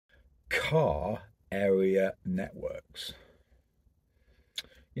car area networks.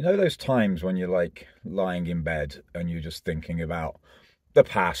 You know those times when you're like lying in bed and you're just thinking about the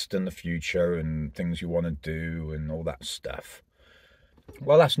past and the future and things you want to do and all that stuff?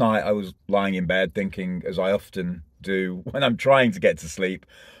 Well, last night I was lying in bed thinking, as I often do when I'm trying to get to sleep,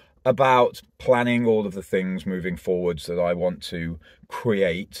 about planning all of the things moving forwards that I want to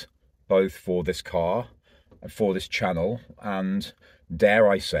create, both for this car, for this channel, and, dare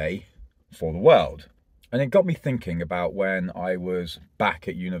I say, for the world. And it got me thinking about when I was back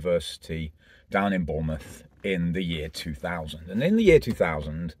at university down in Bournemouth in the year 2000. And in the year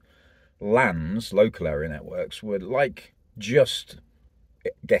 2000, LANs, local area networks, were like just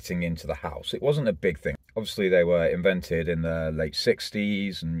getting into the house. It wasn't a big thing. Obviously, they were invented in the late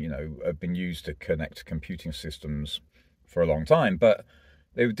 60s and, have been used to connect computing systems for a long time. But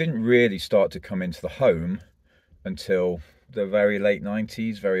they didn't really start to come into the home until the very late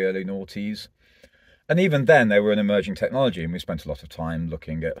 90s, very early noughties. And even then, they were an emerging technology, and we spent a lot of time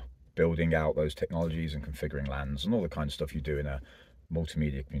looking at building out those technologies and configuring LANs and all the kind of stuff you do in a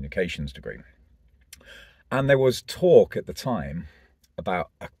multimedia communications degree. And there was talk at the time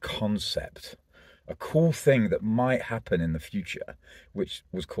about a concept, a cool thing that might happen in the future, which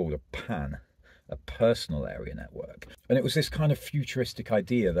was called a PAN, a personal area network. And it was this kind of futuristic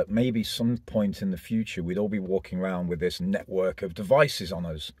idea that maybe some point in the future we'd all be walking around with this network of devices on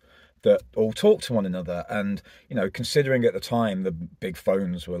us that all talk to one another. And, considering at the time the big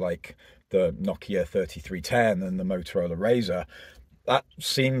phones were like the Nokia 3310 and the Motorola Razr, that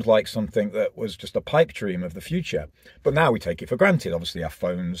seemed like something that was just a pipe dream of the future. But now we take it for granted. Obviously, our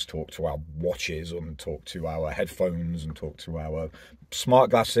phones talk to our watches and talk to our headphones and talk to our smart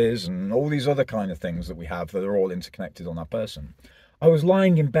glasses and all these other kind of things that we have that are all interconnected on our person. I was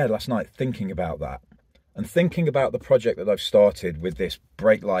lying in bed last night thinking about that and thinking about the project that I've started with this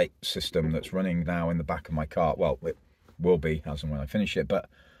brake light system that's running now in the back of my car. Well, it will be as and when I finish it. But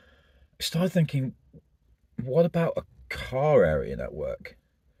I started thinking, what about a car area network?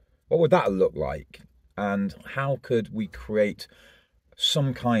 What would that look like? And how could we create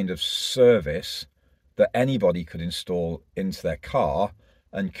some kind of service that anybody could install into their car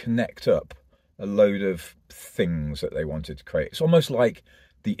and connect up a load of things that they wanted to create? It's almost like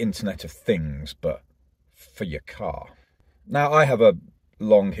the Internet of Things, but for your car. Now, I have a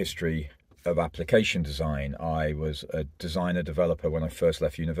long history of application design. I was a designer developer when I first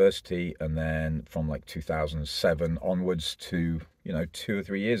left university, and then from like 2007 onwards to 2 or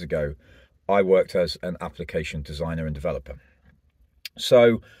 3 years ago, I worked as an application designer and developer.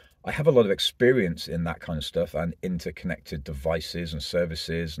 So I have a lot of experience in that kind of stuff and interconnected devices and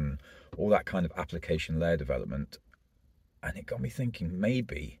services and all that kind of application layer development. And it got me thinking,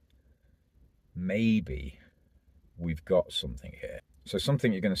 maybe we've got something here. So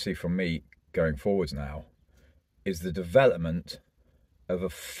something you're going to see from me going forwards now is the development of a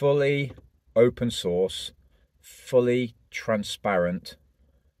fully open source, fully transparent,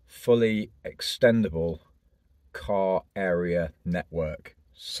 fully extendable car area network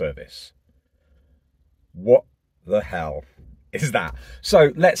service. What the hell is that?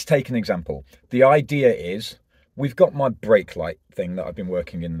 So let's take an example. The idea is we've got my brake light thing that I've been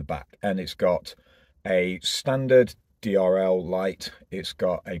working in the back, and it's got a standard DRL light, it's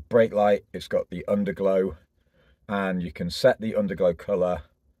got a brake light, it's got the underglow, and you can set the underglow color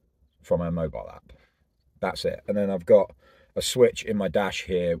from a mobile app. That's it. And then I've got a switch in my dash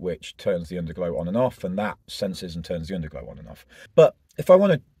here which turns the underglow on and off, and that senses and turns the underglow on and off. But if I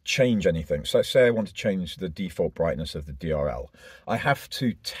want to change anything, so say I want to change the default brightness of the DRL, I have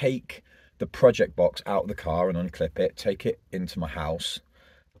to take the project box out of the car and unclip it, take it into my house,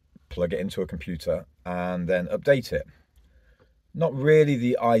 plug it into a computer, and then update it. Not really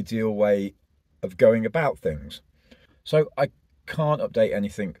the ideal way of going about things. So I can't update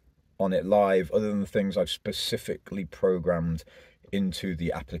anything on it live other than the things I've specifically programmed into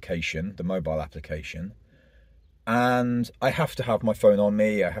the application, the mobile application. And I have to have my phone on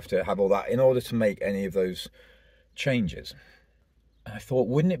me, I have to have all that in order to make any of those changes. And I thought,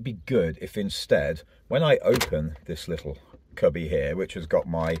 wouldn't it be good if instead, when I open this little cubby here, which has got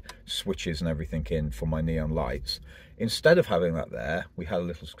my switches and everything in for my neon lights, instead of having that there, we had a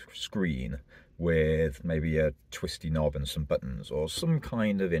little screen with maybe a twisty knob and some buttons or some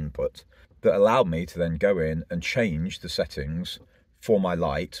kind of input that allowed me to then go in and change the settings for my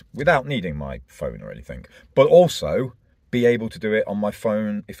light without needing my phone or anything, but also be able to do it on my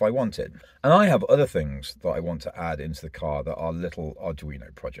phone if I wanted. And I have other things that I want to add into the car that are little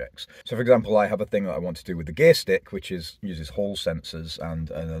Arduino projects. So for example, I have a thing that I want to do with the gear stick, which uses hall sensors and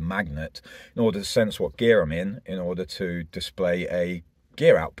a magnet in order to sense what gear I'm in order to display a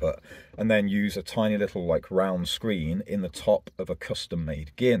gear output, and then use a tiny little like round screen in the top of a custom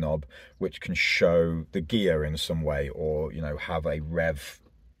made gear knob, which can show the gear in some way, or, you know, have a rev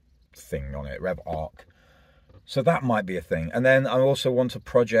thing on it, rev arc. So that might be a thing. And then I also want a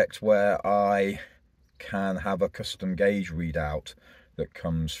project where I can have a custom gauge readout that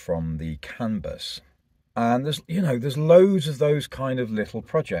comes from the CAN bus. And there's, you know, there's loads of those kind of little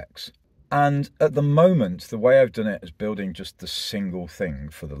projects. And at the moment, the way I've done it is building just the single thing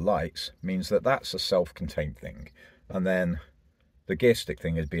for the lights means that that's a self-contained thing. And then the gear stick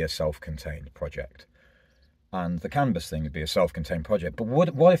thing would be a self-contained project. And the canvas thing would be a self-contained project. But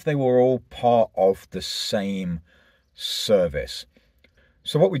what if they were all part of the same service?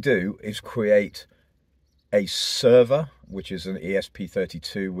 So what we do is create a server, which is an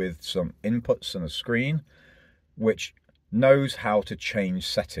ESP32 with some inputs and a screen, which knows how to change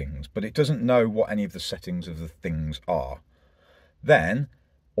settings, but it doesn't know what any of the settings of the things are. Then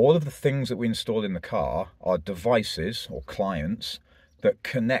all of the things that we install in the car are devices or clients that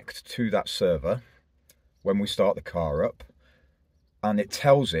connect to that server when we start the car up, and it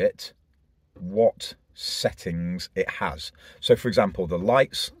tells it what settings it has. So for example, the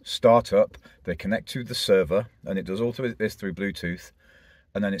lights start up, they connect to the server, and it does all this through Bluetooth,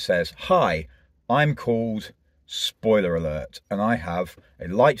 and then it says, hi, I'm called spoiler alert, and I have a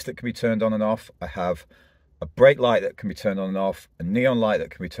light that can be turned on and off, I have a brake light that can be turned on and off, a neon light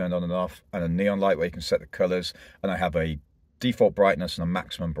that can be turned on and off, and a neon light where you can set the colors, and I have a default brightness and a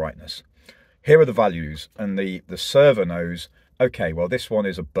maximum brightness. Here are the values, and the server knows, okay, well, this one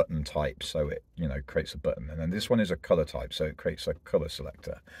is a button type, so it, you know, creates a button, and then this one is a color type, so it creates a color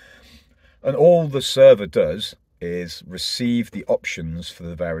selector. And all the server does is receive the options for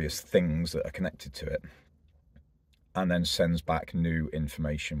the various things that are connected to it, and then sends back new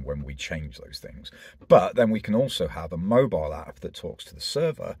information when we change those things. But then we can also have a mobile app that talks to the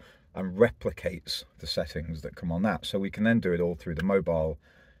server and replicates the settings that come on that, so we can then do it all through the mobile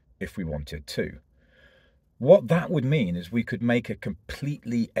if we wanted to. What that would mean is we could make a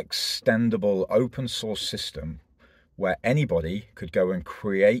completely extendable open source system where anybody could go and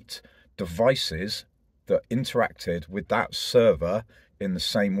create devices that interacted with that server in the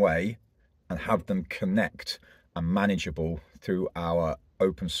same way and have them connect and manageable through our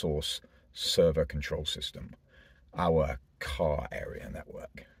open source server control system, our car area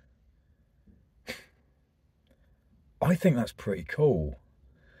network. I think that's pretty cool.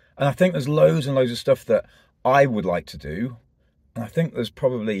 And I think there's loads and loads of stuff that I would like to do. And I think there's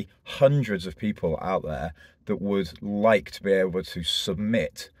probably hundreds of people out there that would like to be able to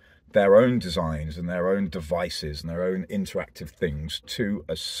submit their own designs and their own devices and their own interactive things to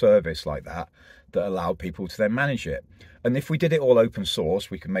a service like that allow people to then manage it. And if we did it all open source,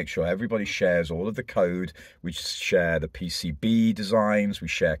 we can make sure everybody shares all of the code, we share the PCB designs, we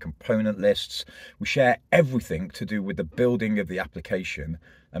share component lists, we share everything to do with the building of the application,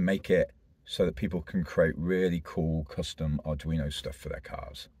 and make it so that people can create really cool custom Arduino stuff for their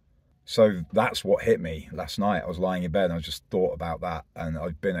cars. So that's what hit me last night. I was lying in bed and I just thought about that, and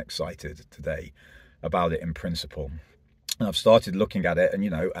I've been excited today about it in principle. And I've started looking at it, and, you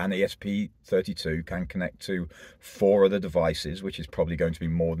know, an ESP32 can connect to 4 other devices, which is probably going to be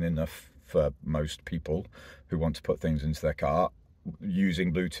more than enough for most people who want to put things into their car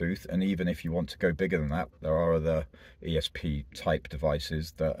using Bluetooth. And even if you want to go bigger than that, there are other ESP type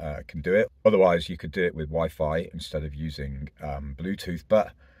devices that can do it. Otherwise, you could do it with Wi-Fi instead of using Bluetooth.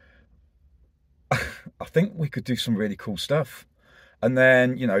 But I think we could do some really cool stuff. And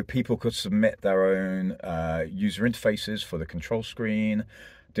then, you know, people could submit their own user interfaces for the control screen,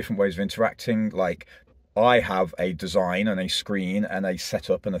 different ways of interacting. Like, I have a design and a screen and a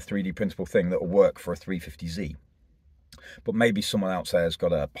setup and a 3D printable thing that will work for a 350Z. But maybe someone else there has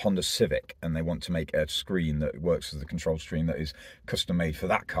got a Honda Civic and they want to make a screen that works as a control screen that is custom made for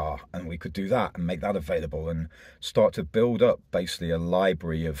that car. And we could do that and make that available and start to build up basically a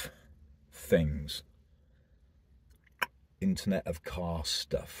library of things. Internet of car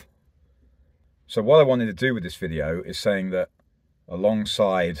stuff. So what I wanted to do with this video is saying that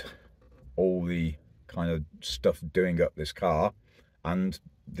alongside all the kind of stuff doing up this car and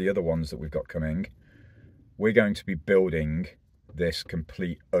the other ones that we've got coming, we're going to be building this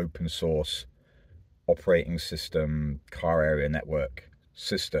complete open source operating system, car area network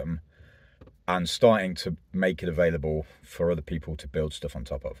system, and starting to make it available for other people to build stuff on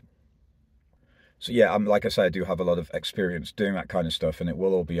top of. So yeah, like I say, I do have a lot of experience doing that kind of stuff, and it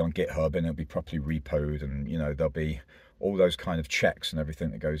will all be on GitHub and it'll be properly repoed, and, you know, there'll be all those kind of checks and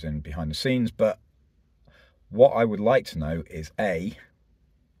everything that goes in behind the scenes. But what I would like to know is, A,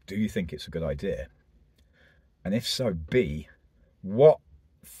 do you think it's a good idea? And if so, B, what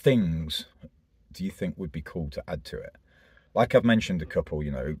things do you think would be cool to add to it? Like I've mentioned a couple,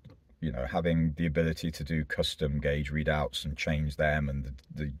 having the ability to do custom gauge readouts and change them, and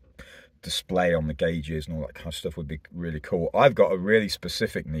the display on the gauges and all that kind of stuff would be really cool. I've got a really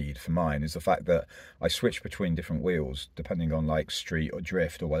specific need for mine, is the fact that I switch between different wheels depending on like street or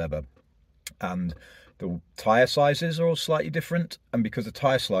drift or whatever, and the tyre sizes are all slightly different, and because the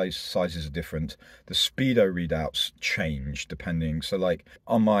tyre sizes are different, the speedo readouts change depending. So like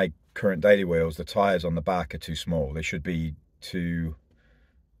on my current daily wheels, the tyres on the back are too small. They should be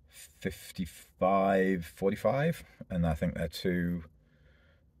 255/45, and I think they're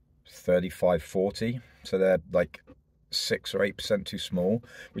 235/40, so they're like 6 or 8% too small,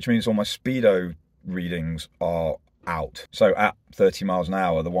 which means all my speedo readings are out. So at 30 miles an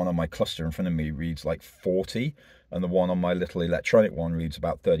hour, the one on my cluster in front of me reads like 40, and the one on my little electronic one reads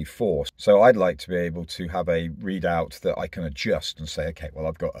about 34. So I'd like to be able to have a readout that I can adjust and say, okay, well,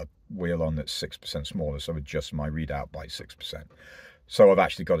 I've got a wheel on that's 6% smaller, so adjust my readout by 6%. So I've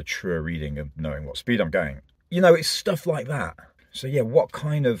actually got a truer reading of knowing what speed I'm going. It's stuff like that. So yeah, what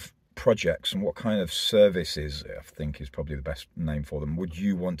kind of projects and what kind of services, I think is probably the best name for them, would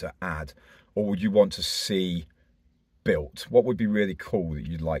you want to add, or would you want to see built? What would be really cool that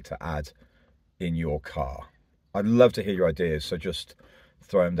you'd like to add in your car? I'd love to hear your ideas, so just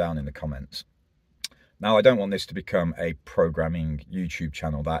throw them down in the comments. Now, I don't want this to become a programming YouTube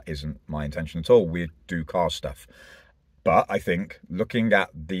channel. That isn't my intention at all. We do car stuff. But I think looking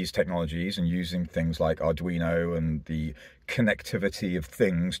at these technologies and using things like Arduino and the connectivity of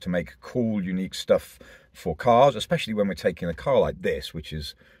things to make cool, unique stuff for cars, especially when we're taking a car like this, which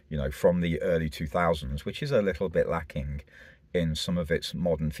is, from the early 2000s, which is a little bit lacking in some of its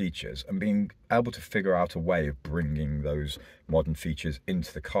modern features, and being able to figure out a way of bringing those modern features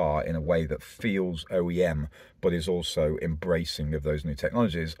into the car in a way that feels OEM, but is also embracing of those new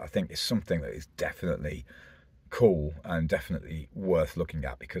technologies, I think is something that is definitely cool and definitely worth looking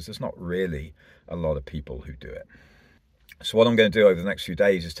at, because there's not really a lot of people who do it. So what I'm going to do over the next few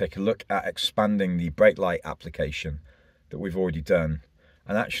days is take a look at expanding the brake light application that we've already done,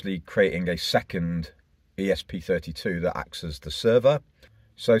 and actually creating a second ESP32 that acts as the server.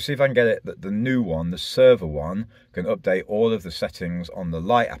 So see if I can get it that the new one, the server one, can update all of the settings on the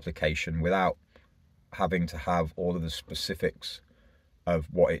light application without having to have all of the specifics of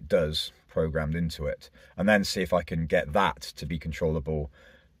what it does programmed into it, and then see if I can get that to be controllable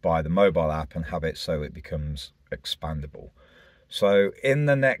by the mobile app and have it so it becomes expandable. So in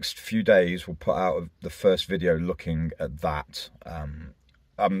the next few days, we'll put out the first video looking at that.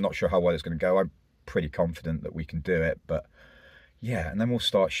 I'm not sure how well it's going to go. I'm pretty confident that we can do it, but yeah, and then we'll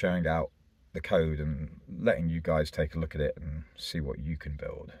start showing out the code and letting you guys take a look at it and see what you can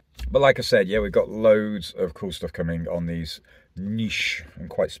build. But like I said, yeah, we've got loads of cool stuff coming on these niche and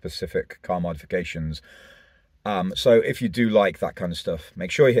quite specific car modifications. So if you do like that kind of stuff,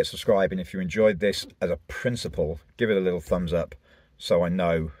 make sure you hit subscribe, and if you enjoyed this as a principle, give it a little thumbs up so I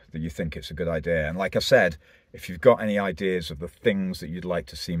know that you think it's a good idea. And like I said, if you've got any ideas of the things that you'd like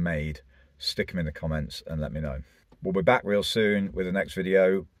to see made, stick them in the comments and let me know. We'll be back real soon with the next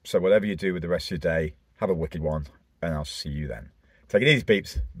video, so whatever you do with the rest of your day, have a wicked one, and I'll see you then. Take it easy,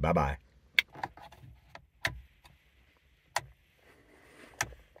 peeps. Bye-bye.